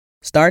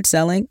Start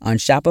selling on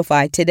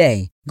Shopify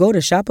today. Go to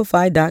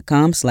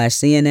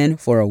shopify.com/CNN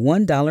for a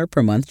 $1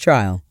 per month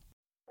trial.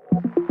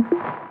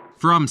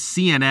 From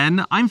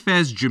CNN, I'm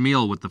Fez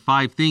Jamil with the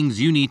 5 things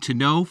you need to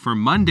know for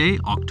Monday,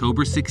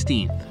 October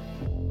 16th.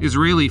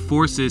 Israeli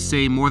forces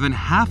say more than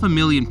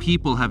 500,000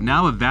 people have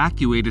now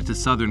evacuated to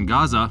southern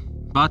Gaza,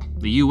 but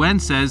the UN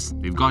says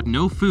they've got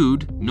no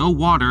food, no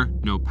water,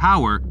 no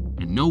power,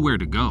 and nowhere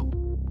to go.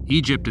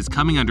 Egypt is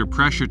coming under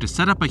pressure to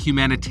set up a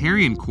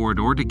humanitarian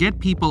corridor to get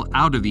people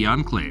out of the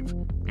enclave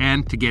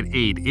and to get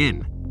aid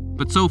in.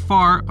 But so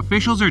far,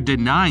 officials are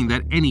denying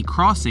that any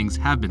crossings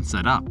have been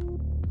set up.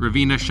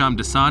 Ravina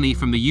Shamdasani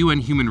from the UN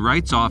Human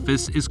Rights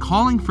Office is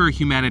calling for a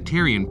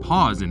humanitarian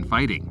pause in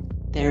fighting.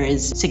 There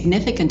is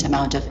significant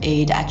amount of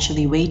aid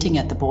actually waiting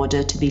at the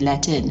border to be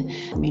let in.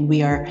 I mean,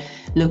 we are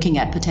looking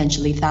at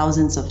potentially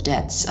thousands of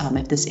deaths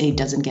if this aid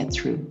doesn't get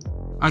through.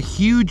 A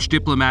huge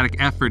diplomatic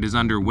effort is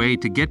underway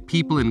to get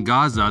people in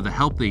Gaza the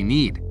help they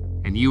need.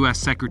 And U.S.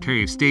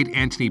 Secretary of State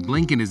Antony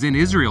Blinken is in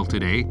Israel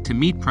today to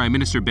meet Prime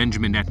Minister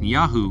Benjamin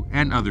Netanyahu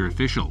and other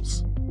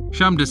officials.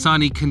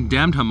 Shamdasani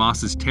condemned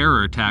Hamas's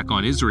terror attack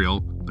on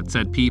Israel, but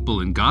said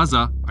people in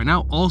Gaza are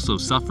now also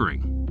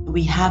suffering.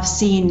 We have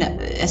seen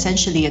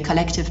essentially a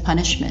collective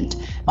punishment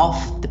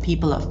of the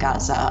people of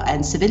Gaza,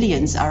 and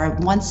civilians are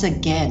once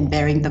again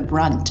bearing the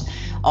brunt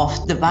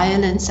of the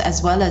violence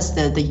as well as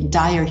the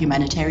dire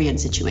humanitarian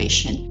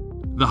situation.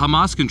 The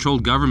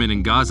Hamas-controlled government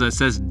in Gaza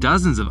says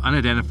dozens of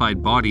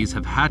unidentified bodies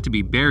have had to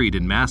be buried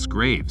in mass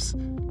graves.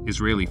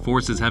 Israeli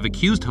forces have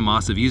accused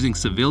Hamas of using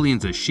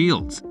civilians as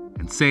shields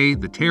and say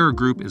the terror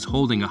group is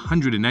holding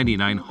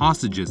 199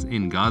 hostages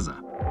in Gaza.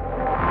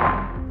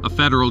 A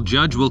federal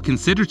judge will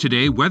consider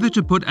today whether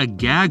to put a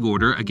gag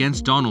order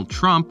against Donald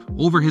Trump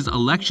over his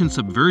election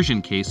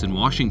subversion case in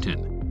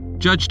Washington.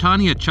 Judge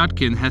Tanya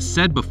Chutkan has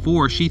said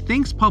before she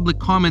thinks public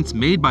comments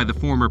made by the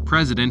former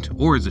president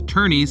or his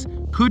attorneys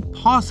could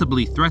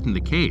possibly threaten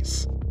the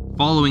case.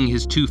 Following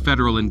his 2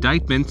 federal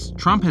indictments,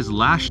 Trump has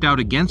lashed out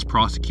against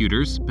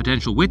prosecutors,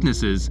 potential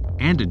witnesses,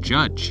 and a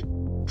judge.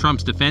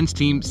 Trump's defense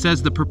team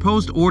says the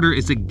proposed order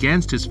is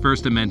against his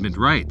First Amendment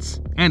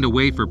rights and a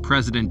way for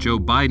President Joe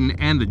Biden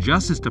and the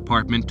Justice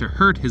Department to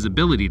hurt his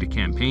ability to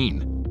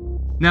campaign.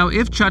 Now,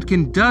 if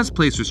Chutkan does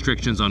place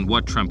restrictions on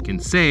what Trump can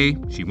say,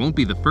 she won't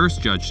be the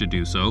first judge to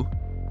do so.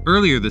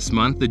 Earlier this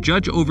month, the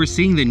judge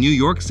overseeing the New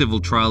York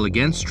civil trial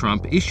against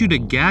Trump issued a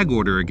gag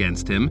order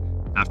against him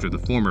after the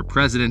former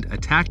president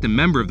attacked a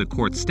member of the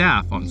court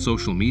staff on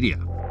social media.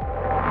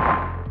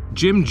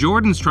 Jim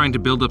Jordan's trying to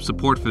build up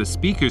support for the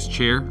Speaker's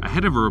chair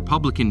ahead of a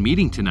Republican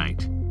meeting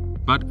tonight.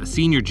 But a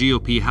senior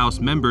GOP House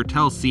member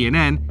tells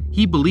CNN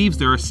he believes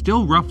there are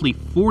still roughly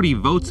 40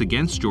 votes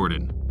against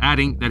Jordan,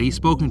 adding that he's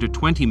spoken to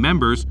 20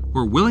 members who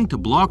are willing to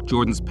block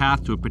Jordan's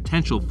path to a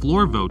potential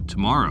floor vote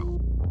tomorrow.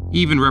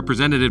 Even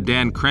Representative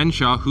Dan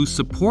Crenshaw, who's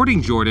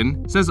supporting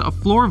Jordan, says a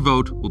floor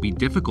vote will be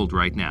difficult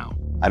right now.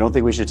 I don't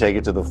think we should take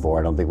it to the floor.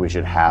 I don't think we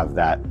should have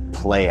that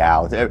play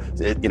out.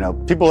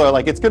 People are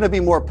like, it's going to be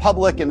more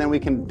public and then we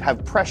can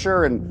have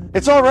pressure, and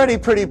it's already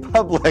pretty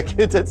public.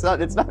 It's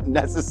not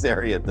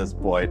necessary at this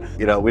point.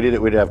 We need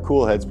to have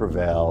cool heads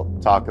prevail,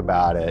 talk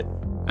about it.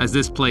 As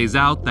this plays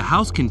out, the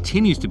House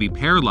continues to be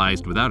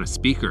paralyzed without a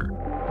speaker.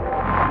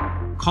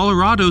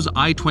 Colorado's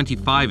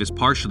I-25 is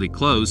partially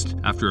closed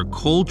after a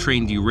coal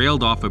train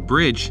derailed off a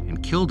bridge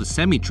and killed a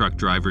semi-truck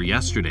driver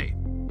yesterday.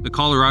 The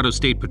Colorado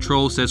State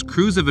Patrol says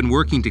crews have been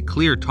working to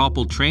clear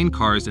toppled train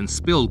cars and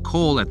spilled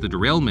coal at the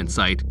derailment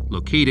site,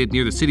 located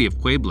near the city of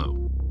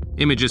Pueblo.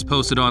 Images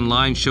posted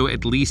online show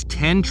at least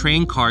 10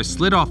 train cars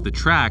slid off the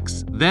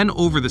tracks, then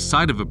over the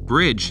side of a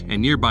bridge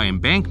and nearby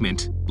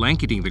embankment,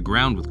 blanketing the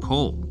ground with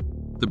coal.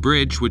 The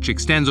bridge, which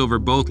extends over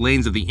both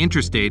lanes of the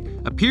interstate,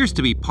 appears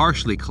to be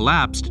partially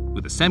collapsed,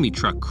 with a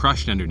semi-truck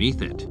crushed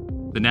underneath it.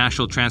 The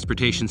National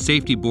Transportation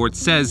Safety Board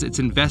says it's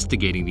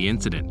investigating the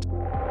incident.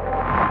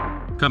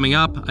 Coming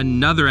up,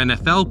 another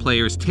NFL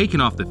player is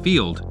taken off the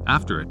field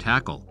after a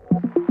tackle.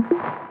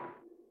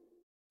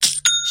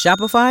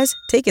 Shopify's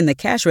taking the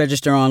cash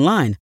register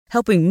online,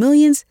 helping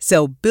millions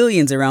sell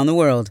billions around the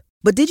world.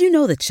 But did you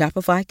know that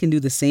Shopify can do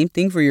the same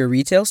thing for your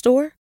retail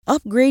store?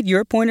 Upgrade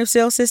your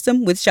point-of-sale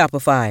system with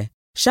Shopify.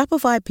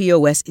 Shopify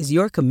POS is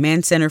your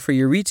command center for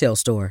your retail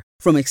store.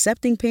 From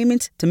accepting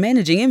payments to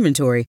managing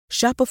inventory,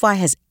 Shopify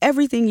has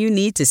everything you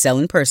need to sell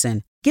in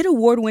person. Get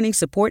award-winning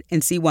support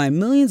and see why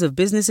millions of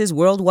businesses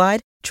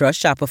worldwide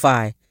trust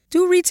Shopify.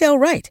 Do retail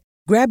right.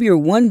 Grab your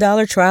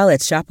 $1 trial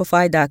at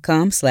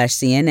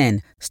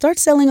shopify.com/CNN. Start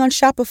selling on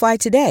Shopify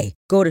today.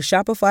 Go to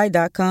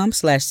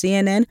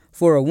shopify.com/CNN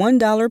for a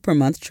 $1 per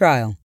month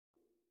trial.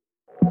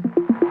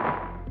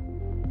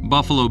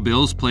 Buffalo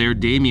Bills player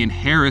Damian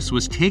Harris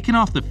was taken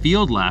off the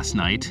field last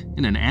night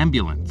in an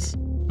ambulance.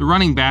 The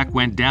running back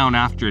went down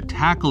after a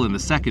tackle in the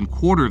second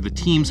quarter of the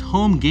team's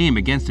home game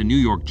against the New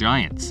York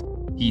Giants.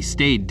 He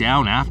stayed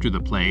down after the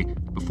play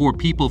before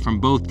people from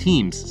both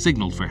teams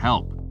signaled for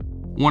help.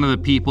 One of the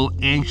people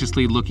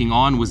anxiously looking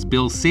on was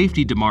Bills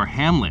safety Damar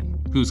Hamlin,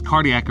 whose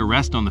cardiac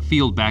arrest on the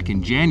field back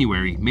in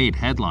January made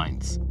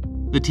headlines.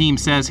 The team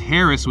says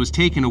Harris was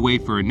taken away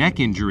for a neck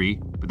injury,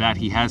 but that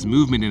he has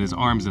movement in his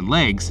arms and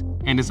legs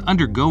and is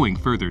undergoing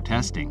further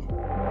testing.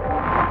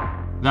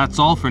 That's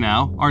all for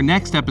now. Our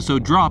next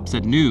episode drops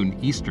at noon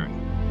Eastern.